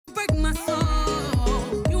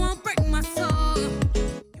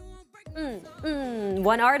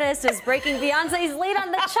One artist is breaking Beyoncé's lead on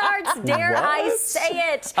the charts. Dare I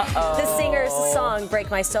say it? The singer's song, Break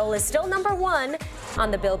My Soul, is still #1 on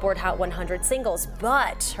the Billboard Hot 100 singles,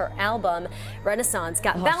 but her album, Renaissance,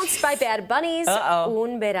 got bounced by Bad Bunny's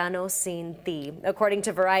Un Verano Sin Ti. According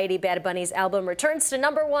to Variety, Bad Bunny's album returns to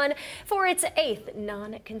 #1 for its 8th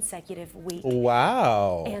non-consecutive week.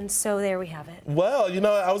 Wow. And so there we have it. Well, you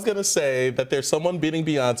know, I was going to say that there's someone beating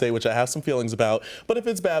Beyonce, which I have some feelings about, but if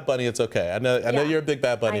it's Bad Bunny, it's okay. I know you're a big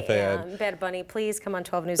Bad Bunny fan. I am. Bad Bunny, please come on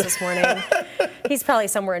 12 News this morning. He's probably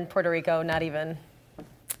somewhere in Puerto Rico, not even.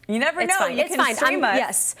 You never know. Fine. You it's can fine. stream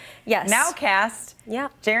us. Yes. Nowcast. Yeah.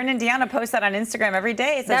 Jaren and Deanna post that on Instagram every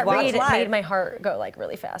day. It says That watch read live. made my heart go like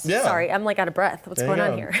really fast. Yeah. Sorry, I'm like out of breath. What's going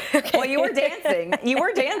on here? Well, you were dancing. You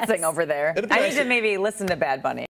were dancing over there. I need to maybe listen to Bad Bunny.